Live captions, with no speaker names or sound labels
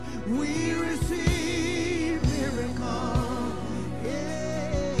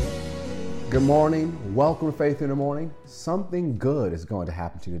Good morning. Welcome to Faith in the Morning. Something good is going to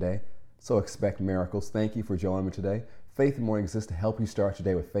happen to you today, so expect miracles. Thank you for joining me today. Faith in the Morning exists to help you start your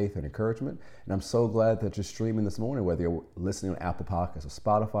day with faith and encouragement. And I'm so glad that you're streaming this morning, whether you're listening on Apple Podcasts or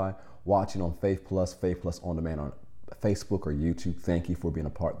Spotify, watching on Faith Plus On Demand on Facebook or YouTube. Thank you for being a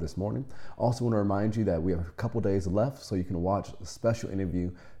part this morning. Also want to remind you that we have a couple days left so you can watch a special interview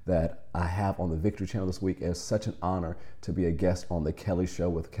that I have on the Victory Channel this week. It's such an honor to be a guest on The Kelly Show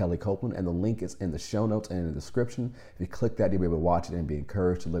with Kelly Copeland, and the link is in the show notes and in the description. If you click that, you'll be able to watch it and be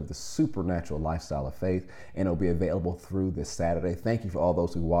encouraged to live the supernatural lifestyle of faith, and it'll be available through this Saturday. Thank you for all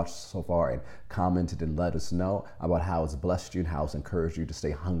those who watched so far and commented and let us know about how it's blessed you and how it's encouraged you to stay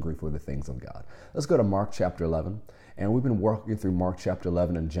hungry for the things of God. Let's go to Mark chapter 11. And we've been working through Mark chapter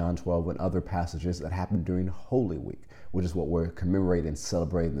 11 and John 12 and other passages that happened during Holy Week, which is what we're commemorating and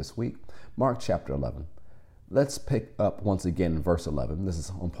celebrating this week. Mark chapter 11. Let's pick up once again in verse 11. This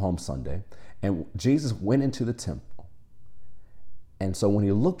is on Palm Sunday. And Jesus went into the temple. And so when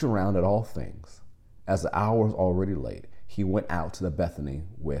he looked around at all things, as the hour was already late, he went out to the Bethany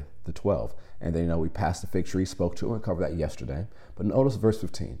with the 12. And then, we passed the fig tree, spoke to it, and covered that yesterday. But notice verse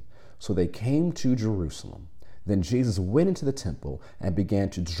 15. So they came to Jerusalem. Then Jesus went into the temple and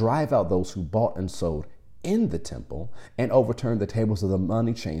began to drive out those who bought and sold in the temple, and overturned the tables of the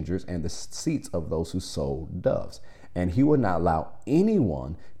money changers and the seats of those who sold doves. And he would not allow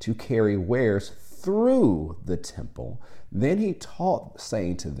anyone to carry wares through the temple. Then he taught,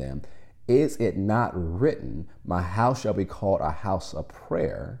 saying to them, Is it not written, My house shall be called a house of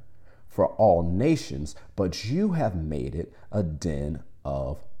prayer for all nations, but you have made it a den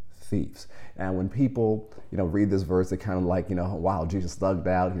of thieves. And when people, read this verse, they kind of like, wow, Jesus thugged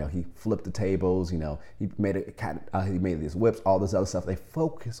out. He flipped the tables. He made it he made these whips, all this other stuff. They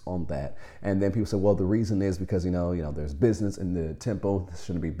focus on that, and then people say, well, the reason is because there's business in the temple. There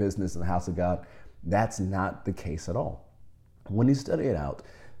shouldn't be business in the house of God. That's not the case at all. When you study it out,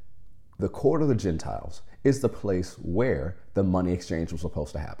 the court of the Gentiles is the place where the money exchange was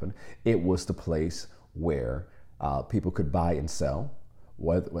supposed to happen. It was the place where people could buy and sell.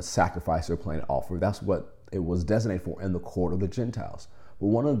 What sacrifice they're planning to offer. That's what it was designated for in the court of the Gentiles. But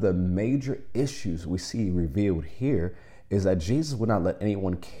one of the major issues we see revealed here is that Jesus would not let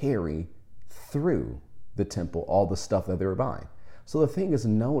anyone carry through the temple all the stuff that they were buying. So the thing is,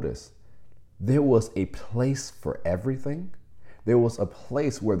 notice, there was a place for everything. There was a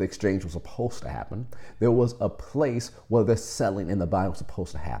place where the exchange was supposed to happen. There was a place where the selling and the buying was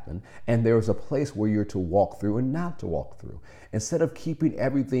supposed to happen. And there was a place where you're to walk through and not to walk through. Instead of keeping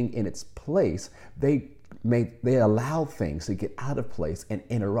everything in its place, they allow things to get out of place and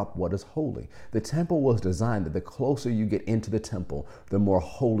interrupt what is holy. The temple was designed that the closer you get into the temple, the more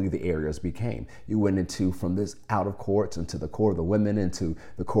holy the areas became. You went from this outer courts into the court of the women, into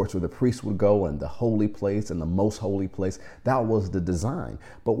the courts where the priests would go, and the holy place and the most holy place. That was the design.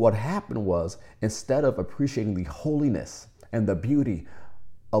 But what happened was, instead of appreciating the holiness and the beauty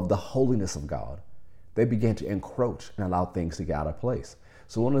of the holiness of God, they began to encroach and allow things to get out of place.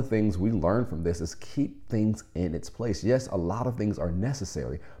 So one of the things we learn from this is keep things in its place. Yes, a lot of things are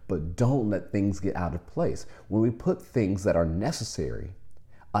necessary, but don't let things get out of place. When we put things that are necessary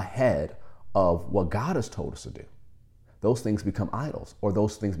ahead of what God has told us to do, those things become idols, or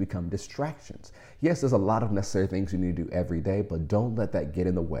those things become distractions. Yes, there's a lot of necessary things you need to do every day, but don't let that get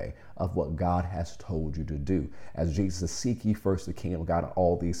in the way of what God has told you to do. As Jesus says, seek ye first the kingdom of God, and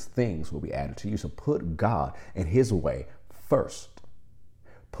all these things will be added to you. So put God and his way first.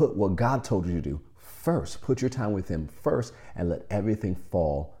 Put what God told you to do first. Put your time with him first, and let everything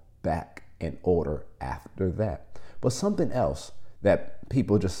fall back in order after that. But something else that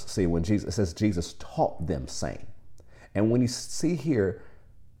people just see when it says Jesus taught them, saying. And when you see here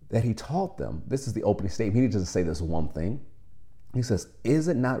that he taught them, this is the opening statement. He doesn't say this one thing. He says, Is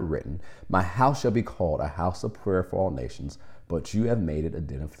it not written, My house shall be called a house of prayer for all nations, but you have made it a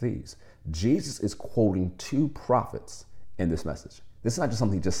den of thieves? Jesus is quoting two prophets in this message. This is not just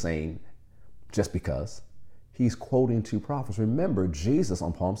something he's just saying just because. He's quoting two prophets. Remember, Jesus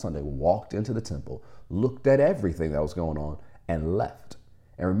on Palm Sunday walked into the temple, looked at everything that was going on, and left.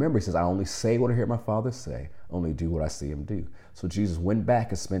 And remember, he says, I only say what I hear my Father say, only do what I see him do. So Jesus went back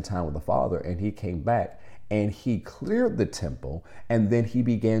and spent time with the Father, and he came back and he cleared the temple, and then he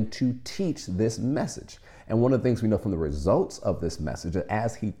began to teach this message. And one of the things we know from the results of this message, that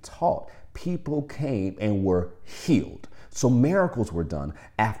as he taught, people came and were healed. So miracles were done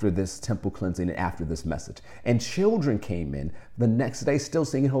after this temple cleansing and after this message. And children came in the next day still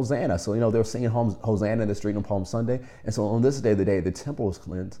singing Hosanna. So, they were singing Hosanna in the street on Palm Sunday. And so on this day, the day the temple was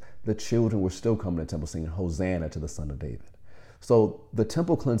cleansed, the children were still coming to the temple singing Hosanna to the Son of David. So the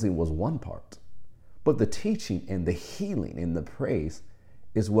temple cleansing was one part, but the teaching and the healing and the praise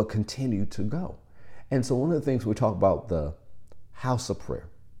is what continued to go. And so one of the things we talk about, the house of prayer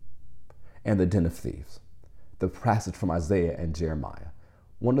and the den of thieves, the passage from Isaiah and Jeremiah.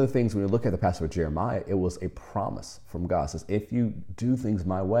 One of the things when you look at the passage of Jeremiah, it was a promise from God. It says, if you do things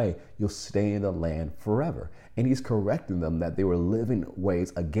my way, you'll stay in the land forever. And he's correcting them that they were living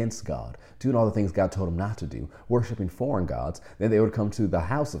ways against God, doing all the things God told them not to do, worshiping foreign gods. Then they would come to the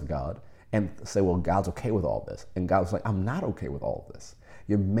house of God and say, well, God's okay with all this. And God was like, I'm not okay with all this.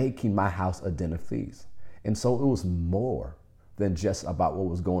 You're making my house a den of thieves. And so it was more than just about what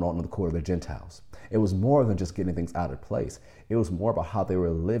was going on in the court of the Gentiles. It was more than just getting things out of place. It was more about how they were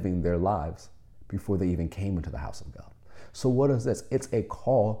living their lives before they even came into the house of God. So what is this? It's a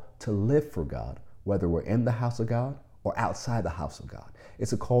call to live for God, whether we're in the house of God or outside the house of God.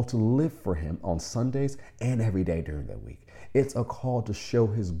 It's a call to live for him on Sundays and every day during the week. It's a call to show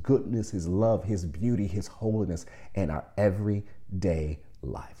his goodness, his love, his beauty, his holiness in our everyday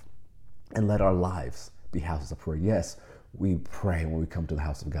life. And let our lives be houses of prayer. Yes, we pray when we come to the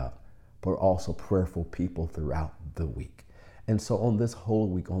house of God, but we're also prayerful people throughout the week. And so on this whole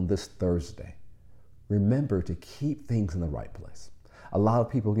week, on this Thursday, remember to keep things in the right place. A lot of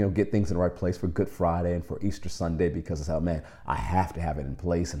people, get things in the right place for Good Friday and for Easter Sunday because it's how, man, I have to have it in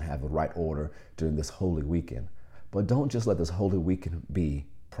place and have the right order during this holy weekend. But don't just let this holy weekend be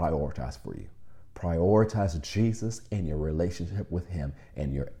prioritized for you. Prioritize Jesus and your relationship with him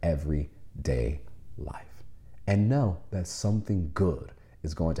in your everyday life. And know that something good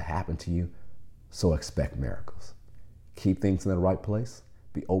is going to happen to you, so expect miracles. Keep things in the right place,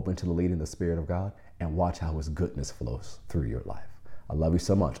 be open to the leading of the Spirit of God, and watch how his goodness flows through your life. I love you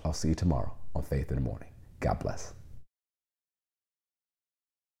so much. I'll see you tomorrow on Faith in the Morning. God bless.